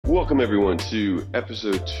Welcome everyone to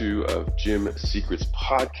episode 2 of Gym Secrets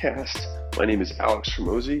Podcast. My name is Alex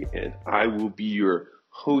Hormozi and I will be your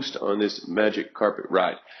host on this magic carpet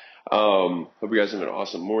ride. Hope you guys have an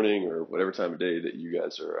awesome morning or whatever time of day that you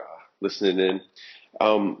guys are listening in.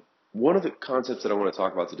 One of the concepts that I want to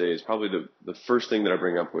talk about today is probably the first thing that I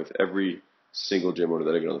bring up with every single gym owner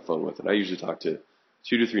that I get on the phone with. And I usually talk to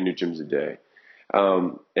 2 to 3 new gyms a day.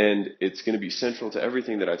 And it's going to be central to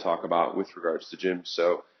everything that I talk about with regards to gyms.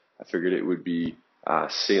 So I figured it would be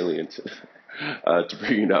salient to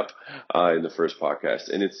bring it up in the first podcast.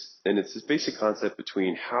 And it's this basic concept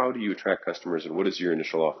between how do you attract customers and what is your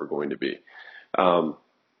initial offer going to be. On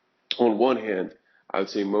one hand, I would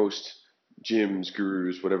say most gyms,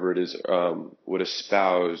 gurus, whatever it is, would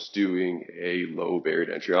espouse doing a low barrier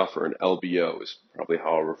to entry offer. An LBO is probably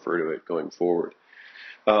how I'll refer to it going forward.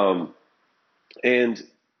 And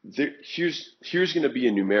here's going to be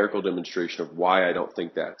a numerical demonstration of why I don't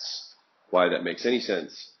think why that makes any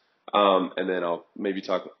sense. And then I'll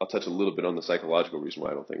touch a little bit on the psychological reason why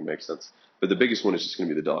I don't think it makes sense. But the biggest one is just going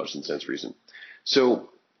to be the dollars and cents reason. So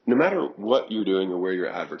no matter what you're doing or where you're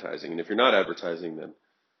advertising, and if you're not advertising, then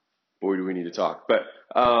boy, do we need to talk. But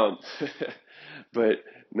but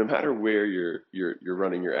no matter where you're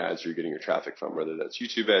running your ads or you're getting your traffic from, whether that's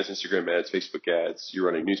YouTube ads, Instagram ads, Facebook ads, you're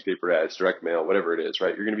running newspaper ads, direct mail, whatever it is,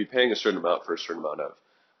 right? You're going to be paying a certain amount for a certain amount of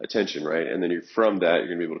attention, right? And then from that, you're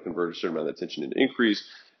going to be able to convert a certain amount of attention into inquiries,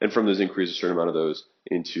 and from those inquiries, a certain amount of those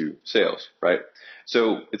into sales, right?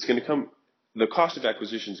 So it's going to the cost of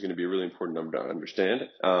acquisition is going to be a really important number to understand,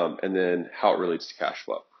 and then how it relates to cash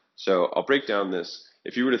flow. So I'll break down this.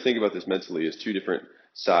 If you were to think about this mentally as two different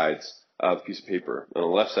sides of a piece of paper, on the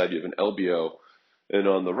left side, you have an LBO, and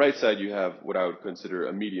on the right side, you have what I would consider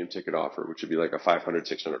a medium ticket offer, which would be like a $500,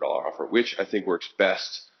 $600 offer, which I think works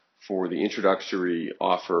best for the introductory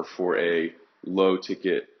offer for a low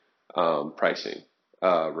ticket pricing,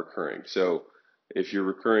 recurring. So if your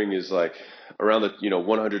recurring is like around the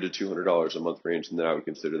 $100 to $200 a month range, then I would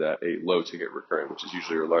consider that a low ticket recurring, which is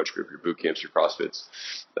usually your large group, your boot camps, your CrossFits,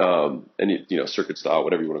 and circuit style,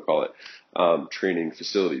 whatever you want to call it, training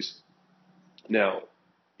facilities. Now,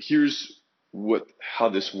 here's how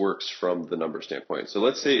this works from the number standpoint. So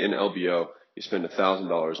let's say in LBO you spend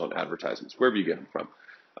 $1,000 on advertisements, wherever you get them from,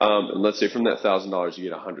 and let's say from that $1,000 you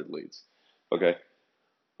get 100 leads. Okay.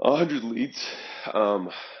 100 leads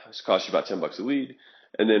cost you about $10 a lead.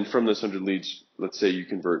 And then from those 100 leads, let's say you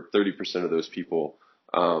convert 30% of those people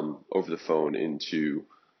over the phone into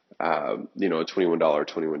a $21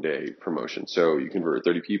 21-day promotion. So you convert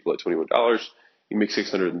 30 people at $21, you make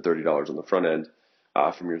 $630 on the front end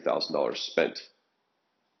from your $1,000 spent.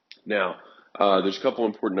 Now, there's a couple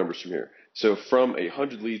important numbers from here. So from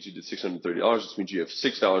 100 leads, you did $630. This means you have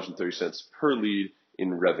 $6.30 per lead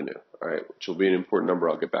in revenue, all right, which will be an important number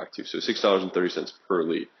I'll get back to. So $6.30 per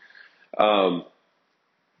lead.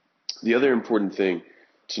 The other important thing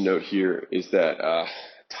to note here is that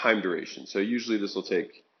time duration. So usually this will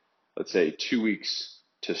take, let's say, 2 weeks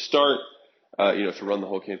to start, to run the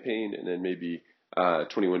whole campaign, and then maybe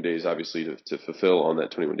 21 days, obviously, to fulfill on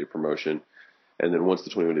that 21-day promotion. And then once the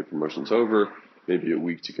 21-day promotion is over, maybe a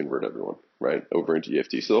week to convert everyone, right, over into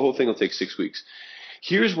EFT. So the whole thing will take 6 weeks.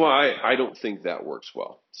 Here's why I don't think that works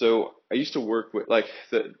well. So I used to work with,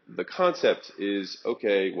 the concept is,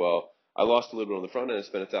 okay, well, I lost a little bit on the front end. I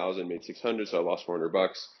spent $1,000, made $600, so I lost $400.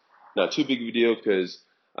 Not too big of a deal because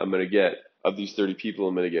I'm going to get, of these 30 people,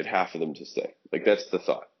 I'm going to get half of them to stay. Like, that's the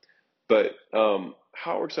thought. But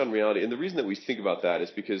how it works out in reality, and the reason that we think about that is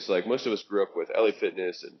because, most of us grew up with LA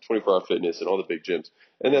Fitness and 24-Hour Fitness and all the big gyms,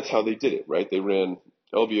 and that's how they did it, right? They ran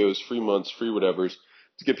LBOs, free months, free whatevers,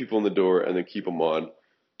 to get people in the door and then keep them on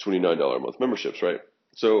 $29 a month memberships, right?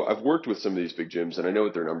 So I've worked with some of these big gyms and I know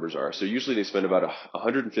what their numbers are. So usually they spend about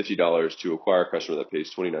 $150 to acquire a customer that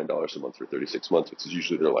pays $29 a month for 36 months, which is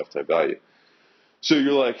usually their lifetime value. So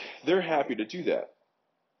you're like, they're happy to do that.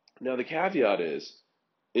 Now the caveat is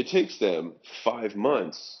it takes them 5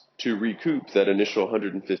 months to recoup that initial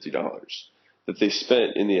 $150 that they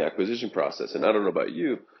spent in the acquisition process. And I don't know about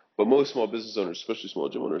you, but most small business owners, especially small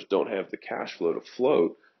gym owners, don't have the cash flow to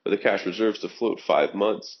float or the cash reserves to float 5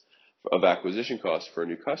 months of acquisition costs for a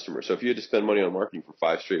new customer. So if you had to spend money on marketing for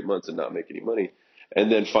 5 straight months and not make any money,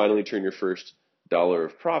 and then finally turn your first dollar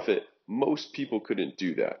of profit, most people couldn't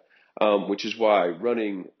do that, which is why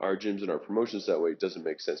running our gyms and our promotions that way doesn't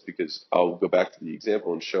make sense, because I'll go back to the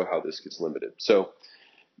example and show how this gets limited. So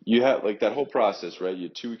you have that whole process, right? You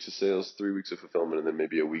had 2 weeks of sales, 3 weeks of fulfillment, and then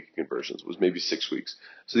maybe a week of conversions. It was maybe 6 weeks.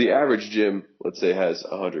 So the average gym, let's say, has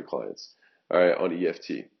 100 clients, all right, on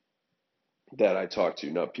EFT that I talk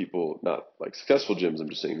to, not successful gyms. I'm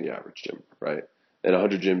just saying the average gym, right? And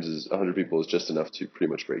 100 gyms is 100 people is just enough to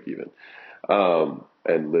pretty much break even,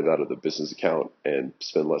 and live out of the business account and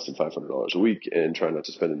spend less than $500 a week and try not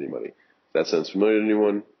to spend any money. If that sounds familiar to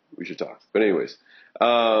anyone, we should talk. But anyways,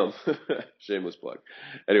 um, shameless plug.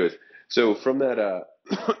 Anyways, so from that,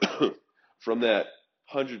 from that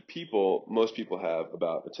 100 people, most people have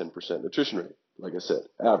about a 10% attrition rate. Like I said,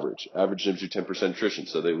 average gyms do 10% attrition,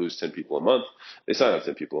 so they lose 10 people a month. They sign up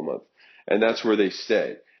 10 people a month, and that's where they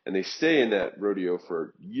stay. And they stay in that rodeo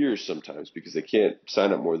for years sometimes because they can't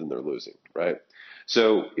sign up more than they're losing, right?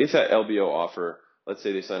 So if that LBO offer, let's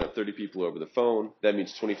say they sign up 30 people over the phone, that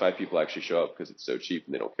means 25 people actually show up because it's so cheap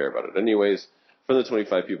and they don't care about it anyways. From the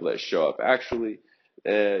 25 people that show up actually,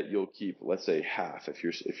 you'll keep, let's say, half if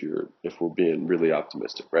we're being really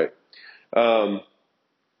optimistic, right?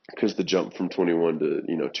 Because the jump from 21 to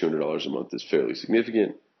 $200 a month is fairly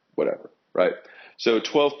significant, whatever, right? So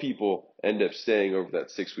 12 people end up staying over that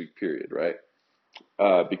 6-week period, right?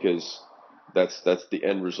 Because that's the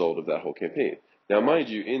end result of that whole campaign. Now, mind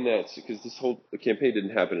you, in that, because this whole campaign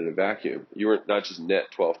didn't happen in a vacuum, you weren't not just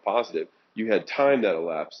net 12 positive, you had time that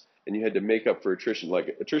elapsed, and you had to make up for attrition.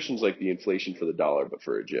 Like attrition's like the inflation for the dollar, but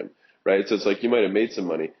for a gym, right? So it's like you might have made some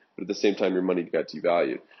money, but at the same time, your money got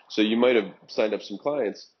devalued. So you might have signed up some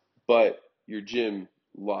clients, but your gym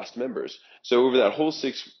lost members. So over that whole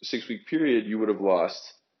six-week period, you would have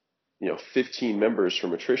lost 15 members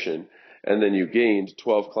from attrition, and then you gained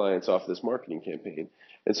 12 clients off this marketing campaign.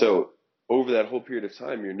 And so over that whole period of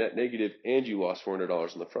time, you're net negative and you lost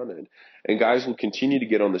 $400 on the front end. And guys will continue to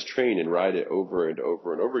get on this train and ride it over and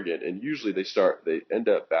over and over again. And usually they end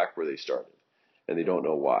up back where they started, and they don't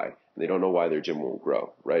know why. And they don't know why their gym won't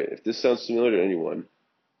grow, right? If this sounds familiar to anyone,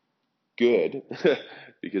 good,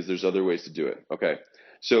 because there's other ways to do it. Okay.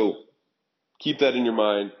 So keep that in your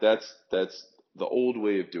mind. That's the old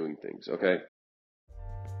way of doing things, okay?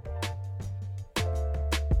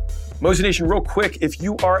 Mosey Nation, real quick, if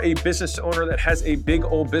you are a business owner that has a big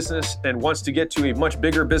old business and wants to get to a much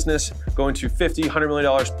bigger business, going to $50, $100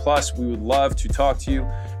 million plus, we would love to talk to you.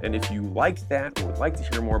 And if you like that or would like to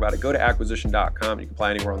hear more about it, go to acquisition.com. You can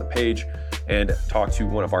apply anywhere on the page and talk to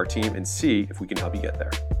one of our team and see if we can help you get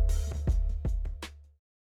there.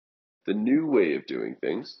 The new way of doing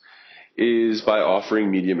things is by offering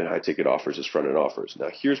medium and high ticket offers as front end offers. Now,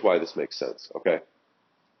 here's why this makes sense, okay?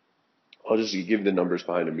 I'll just give the numbers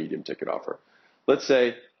behind a medium ticket offer. Let's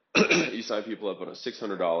say you sign people up on a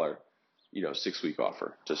 $600, 6-week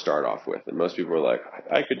offer to start off with. And most people are like,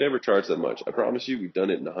 I could never charge that much. I promise you, we've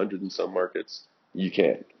done it in 100 and some markets. You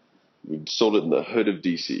can. We've sold it in the hood of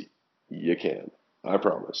DC. You can. I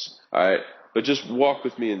promise. All right. But just walk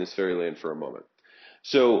with me in this fairy land for a moment.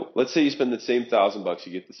 So let's say you spend the same $1,000,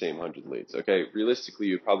 you get the same 100 leads. Okay. Realistically,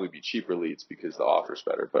 you'd probably be cheaper leads because the offer's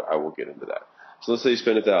better, but I won't get into that. So let's say you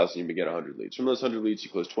spend 1,000, you get 100 leads. From those 100 leads, you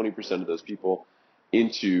close 20% of those people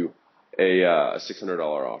into a $600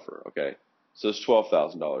 offer. Okay. So it's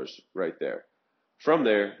 $12,000 right there. From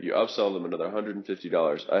there, you upsell them another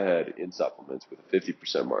 $150 ahead in supplements with a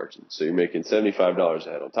 50% margin. So you're making $75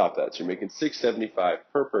 ahead on top of that. So you're making $675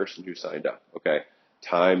 per person who signed up. Okay.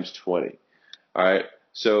 Times 20. All right.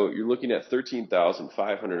 So you're looking at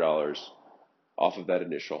 $13,500 off of that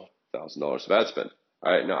initial $1,000 of ad spend.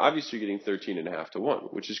 All right. Now, obviously, you're getting 13.5 to 1,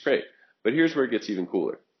 which is great. But here's where it gets even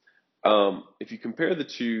cooler. If you compare the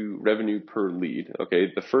two revenue per lead,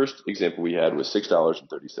 okay, the first example we had was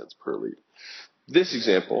 $6.30 per lead. This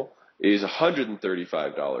example is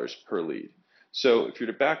 $135 per lead. So if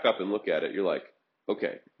you're to back up and look at it, you're like,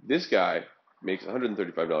 okay, this guy makes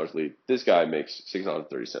 $135 lead. This guy makes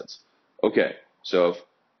 $6.30. Okay, so if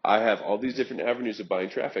I have all these different avenues of buying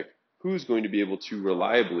traffic, who's going to be able to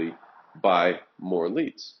reliably buy more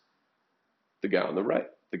leads? The guy on the right,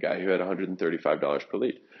 the guy who had $135 per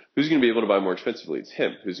lead. Who's going to be able to buy more expensive leads?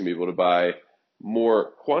 Him. Who's going to be able to buy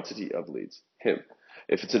more quantity of leads? Him.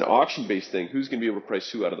 If it's an auction-based thing, who's going to be able to price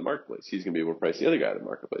who out of the marketplace? He's going to be able to price the other guy out of the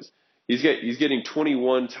marketplace. He's getting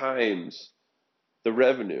 21 times the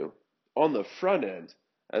revenue on the front end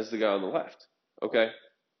as the guy on the left. Okay?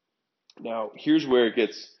 Now, here's where it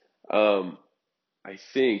gets, I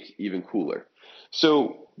think, even cooler.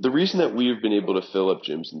 So the reason that we've been able to fill up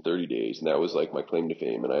gyms in 30 days, and that was like my claim to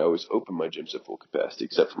fame, and I always open my gyms at full capacity,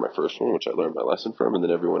 except for my first one, which I learned my lesson from, and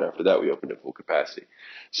then everyone after that we opened at full capacity.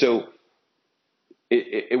 So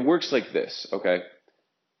it works like this, okay?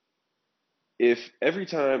 If every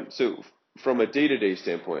time, so from a day-to-day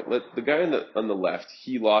standpoint, the guy on the left,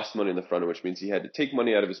 he lost money in the front end, which means he had to take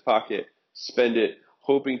money out of his pocket, spend it,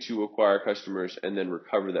 hoping to acquire customers, and then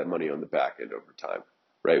recover that money on the back end over time,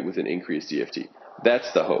 right, with an increased EFT.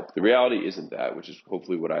 That's the hope. The reality isn't that, which is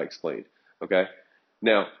hopefully what I explained, okay?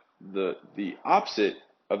 Now, the opposite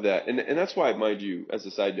of that, and that's why, mind you, as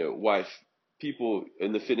a side note, why people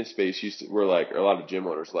in the fitness space were like, or a lot of gym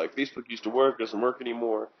owners, like, Facebook used to work, doesn't work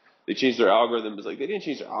anymore. They changed their algorithms. Like, they didn't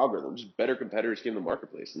change their algorithms. Better competitors came to the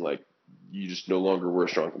marketplace, and like, you just no longer were a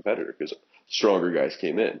strong competitor because stronger guys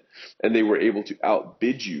came in, and they were able to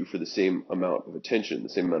outbid you for the same amount of attention, the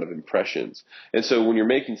same amount of impressions. And so when you're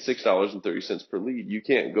making $6.30 per lead, you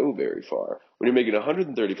can't go very far. When you're making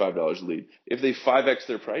 $135 a lead, if they 5x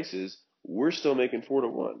their prices, we're still making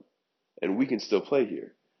 4-to-1, and we can still play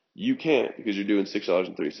here. You can't, because you're doing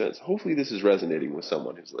 $6.30. Hopefully this is resonating with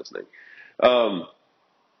someone who's listening.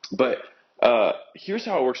 But here's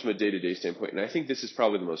how it works from a day-to-day standpoint, and I think this is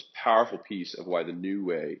probably the most powerful piece of why the new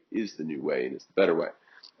way is the new way and it's the better way.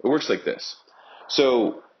 It works like this.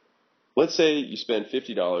 So let's say you spend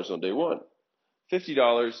 $50 on day one.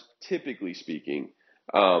 $50, typically speaking,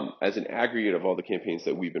 as an aggregate of all the campaigns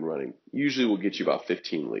that we've been running, usually will get you about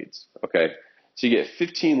 15 leads, okay? So you get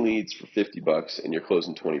 15 leads for $50 and you're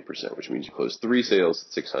closing 20%, which means you close 3 sales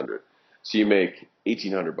at $600. So you make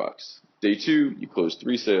 $1,800. Day 2, you close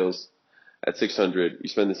 3 sales at $600. You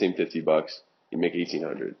spend the same $50, you make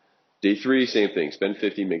 $1,800. Day 3, same thing, spend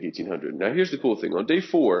 $50, make $1,800. Now here's the cool thing. On day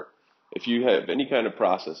 4, if you have any kind of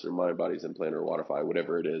processor, MindBodies, Implanter, Waterfi,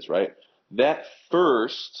 whatever it is, right? That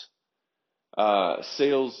first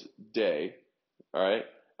sales day, all right,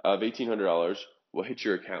 of $1,800 will hit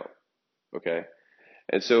your account, okay?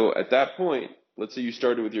 And so at that point, let's say you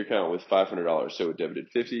started with your account with $500, so it debited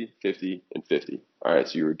 50, 50, and 50. All right,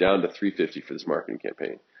 so you were down to $350 for this marketing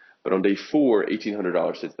campaign. But on day 4,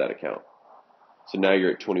 $1,800 hits that account. So now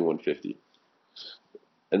you're at $2,150.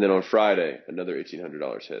 And then on Friday, another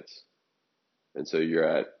 $1,800 hits. And so you're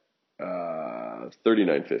at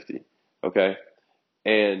 $3,950, okay?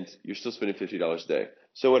 And you're still spending $50 a day.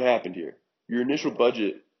 So what happened here? Your initial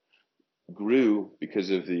budget grew because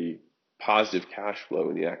of the positive cash flow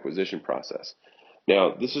in the acquisition process.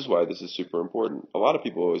 Now, this is why this is super important. A lot of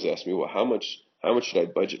people always ask me, well, how much should I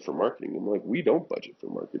budget for marketing? I'm like, we don't budget for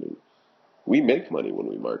marketing. We make money when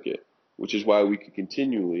we market, which is why we can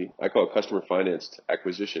continually, I call it customer financed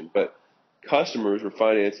acquisition, but customers were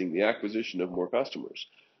financing the acquisition of more customers.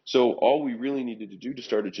 So all we really needed to do to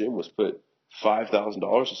start a gym was put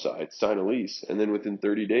 $5,000 aside, sign a lease, and then within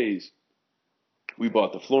 30 days, we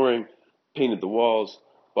bought the flooring, painted the walls,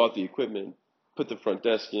 bought the equipment, put the front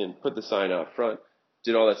desk in, put the sign out front,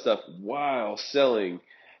 did all that stuff while selling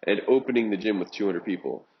and opening the gym with 200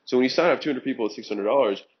 people. So when you sign up 200 people at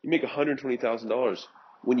 $600, you make $120,000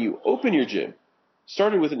 when you open your gym,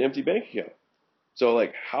 started with an empty bank account. So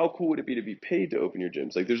like, how cool would it be to be paid to open your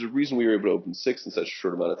gyms? Like, there's a reason we were able to open 6 in such a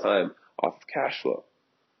short amount of time off of cash flow.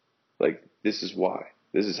 Like, this is why.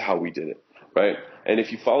 This is how we did it, right? And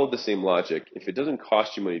if you follow the same logic, if it doesn't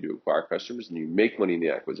cost you money to acquire customers and you make money in the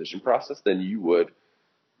acquisition process, then you would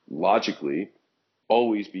logically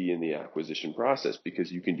always be in the acquisition process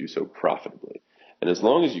because you can do so profitably. And as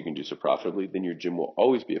long as you can do so profitably, then your gym will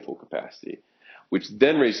always be at full capacity, which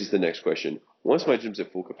then raises the next question. Once my gym's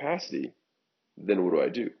at full capacity, then what do I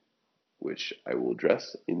do? Which I will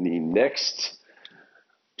address in the next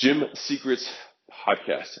Gym Secrets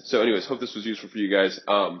podcast. So anyways, hope this was useful for you guys.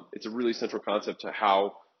 It's a really central concept to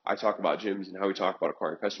how I talk about gyms and how we talk about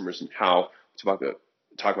acquiring customers and how to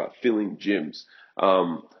talk about filling gyms,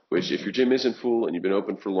 which if your gym isn't full and you've been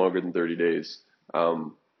open for longer than 30 days,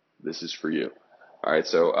 this is for you. All right.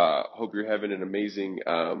 So, hope you're having an amazing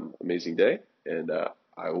day, and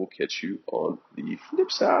I will catch you on the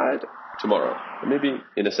flip side tomorrow, or maybe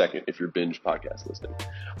in a second if you're binge podcast listening.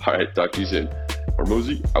 All right. Talk to you soon.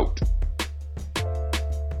 Hormozi out.